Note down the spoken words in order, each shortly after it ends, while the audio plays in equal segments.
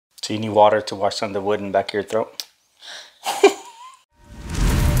So you need water to wash down the wood in the back of your throat.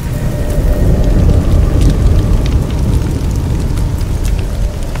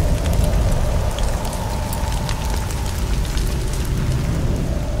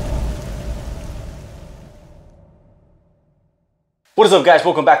 What is up, guys?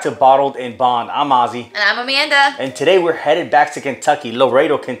 Welcome back to Bottled and Bond. I'm Ozzy. And I'm Amanda. And today we're headed back to Kentucky,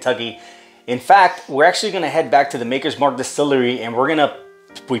 Laredo, Kentucky. In fact, we're actually going to head back to the Maker's Mark Distillery, and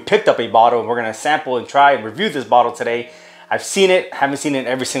we picked up a bottle, and we're going to sample and try and review this bottle today. I've seen it, haven't seen it in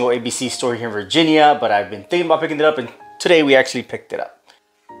every single ABC store here in Virginia, but I've been thinking about picking it up, and today we actually picked it up.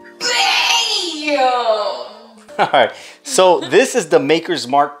 All right, so this is the Maker's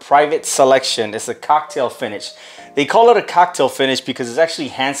Mark Private Selection. It's a cocktail finish. They call it a cocktail finish because it's actually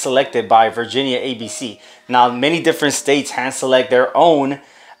hand selected by Virginia ABC. Now, many different states hand select their own.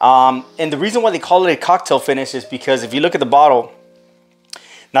 And the reason why they call it a cocktail finish is because if you look at the bottle,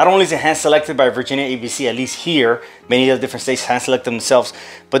 not only is it hand selected by Virginia ABC, at least here, many of the different states hand select themselves,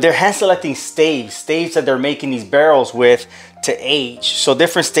 but they're hand selecting staves that they're making these barrels with to age. So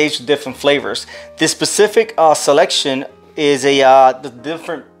different staves with different flavors. This specific selection is the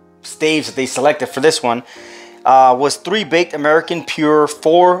different staves that they selected for this one. Was 3 baked American pure,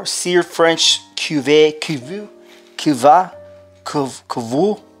 4 seared French cuvée,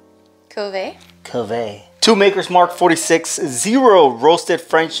 2 Maker's Mark 46, 0 roasted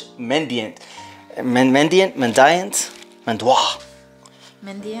French Mendiant.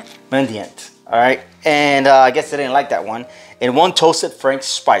 All right, and I guess they didn't like that one. And 1 toasted French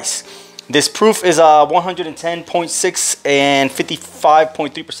spice. This proof is 110.6 and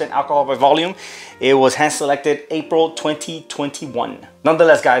 55.3% alcohol by volume. It was hand selected April 2021.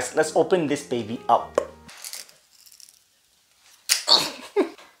 Nonetheless, guys, let's open this baby up.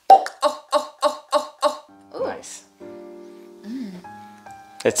 Nice.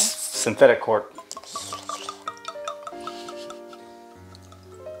 It's synthetic cork.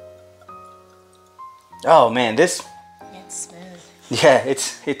 Oh man, this. It's smooth. Yeah,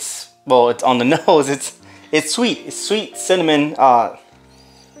 it's well, it's on the nose. It's sweet. It's sweet cinnamon.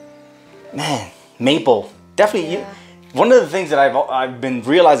 Man, maple. Definitely. Yeah. One of the things that I've been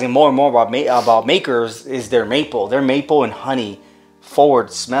realizing more and more about Makers is their maple. Their maple and honey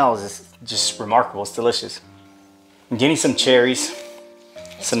forward smells is just remarkable. It's delicious. I'm getting some cherries.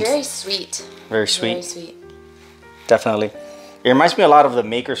 It's very sweet. Very sweet. Very sweet. Definitely. It reminds me a lot of the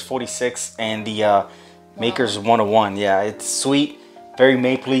Maker's 46 and the Maker's 101. Yeah, it's sweet, very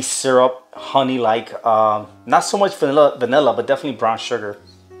mapley syrup, honey-like. Not so much vanilla, but definitely brown sugar.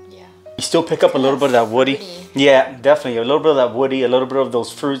 Yeah. You still pick up a little bit of that woody. Yeah, definitely. A little bit of that woody, a little bit of those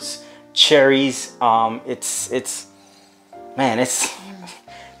fruits, cherries.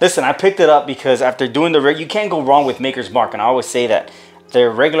 Listen, I picked it up because after doing you can't go wrong with Maker's Mark, and I always say that. The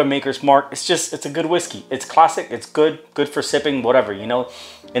regular Maker's Mark, it's a good whiskey. It's classic, it's good for sipping, whatever, you know.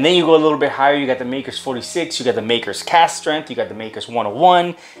 And then you go a little bit higher, you got the Maker's 46, you got the Maker's Cask Strength, you got the Maker's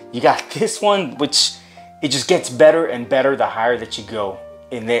 101, you got this one, which it just gets better and better the higher that you go.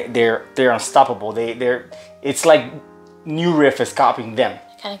 And they're unstoppable. It's like New Riff is copying them.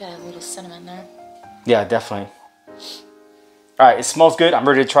 Kind of got a little cinnamon there. Yeah, definitely. All right, it smells good. I'm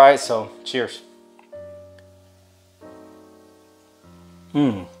ready to try it, so cheers.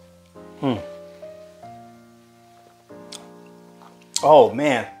 Oh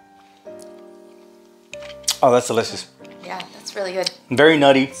man. Oh, that's delicious. Yeah, that's really good. Very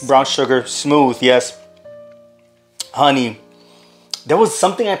nutty, brown sugar, smooth, yes. Honey. There was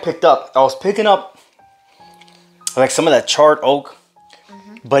something I picked up. I was picking up like some of that charred oak,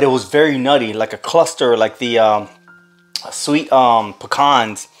 but it was very nutty, like a cluster, like the sweet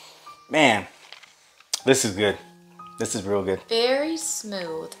pecans. Man, this is good. This is real good. Very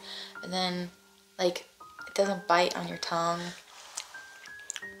smooth. And then, like, it doesn't bite on your tongue.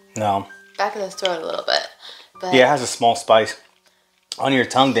 No. Back of the throat a little bit. But yeah, it has a small spice. On your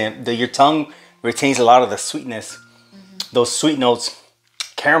tongue, your tongue retains a lot of the sweetness. Those sweet notes.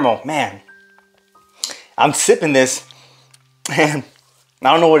 Caramel, man. I'm sipping this, and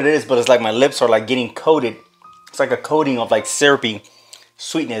I don't know what it is, but it's like my lips are like getting coated. It's like a coating of like syrupy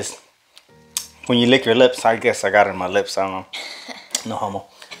sweetness. When you lick your lips, I guess I got it in my lips. I don't know. No homo.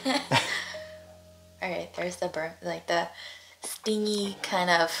 Alright, there's the burn, like the stingy kind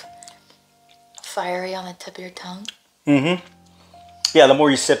of fiery on the tip of your tongue. Yeah, the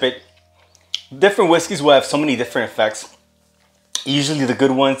more you sip it, different whiskeys will have so many different effects. Usually the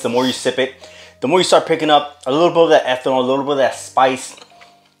good ones, the more you sip it, the more you start picking up a little bit of that ethanol, a little bit of that spice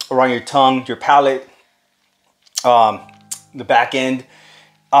around your tongue, your palate, the back end.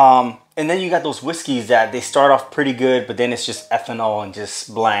 And And then you got those whiskeys that they start off pretty good, but then it's just ethanol and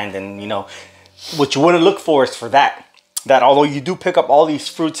just bland. And you know, what you want to look for is for that. That although you do pick up all these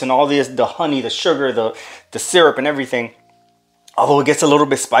fruits and all this, the honey, the sugar, the syrup and everything, although it gets a little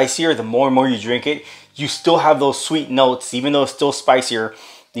bit spicier, the more and more you drink it, you still have those sweet notes. Even though it's still spicier,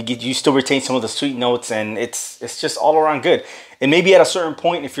 you still retain some of the sweet notes, and it's just all around good. And maybe at a certain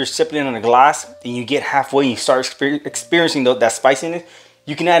point, if you're sipping it in a glass and you get halfway and you start experiencing that spiciness,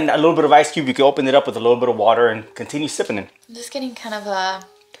 you can add a little bit of ice cube. You can open it up with a little bit of water and continue sipping it. I'm just getting kind of a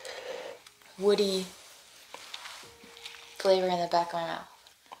woody flavor in the back of my mouth.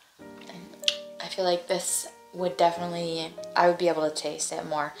 And I feel like this would definitely, I would be able to taste it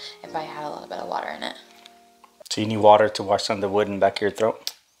more if I had a little bit of water in it. So you need water to wash down the wood in the back of your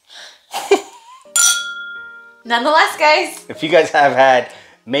throat? Nonetheless, guys. If you guys have had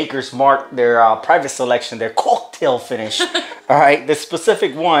Maker's Mark, their private selection, their cocktail finish, all right, the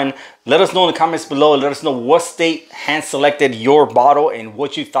specific one, let us know in the comments below. Let us know what state hand selected your bottle and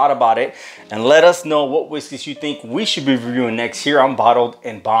what you thought about it. And let us know what whiskeys you think we should be reviewing next here on Bottled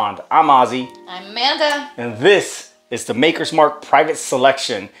and Bond. I'm Ozzy. I'm Amanda. And this is the Maker's Mark private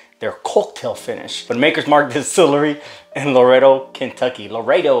selection, their cocktail finish. But Maker's Mark Distillery in Laredo, Kentucky.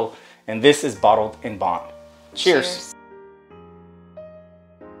 Laredo. And this is Bottled and Bond. Cheers.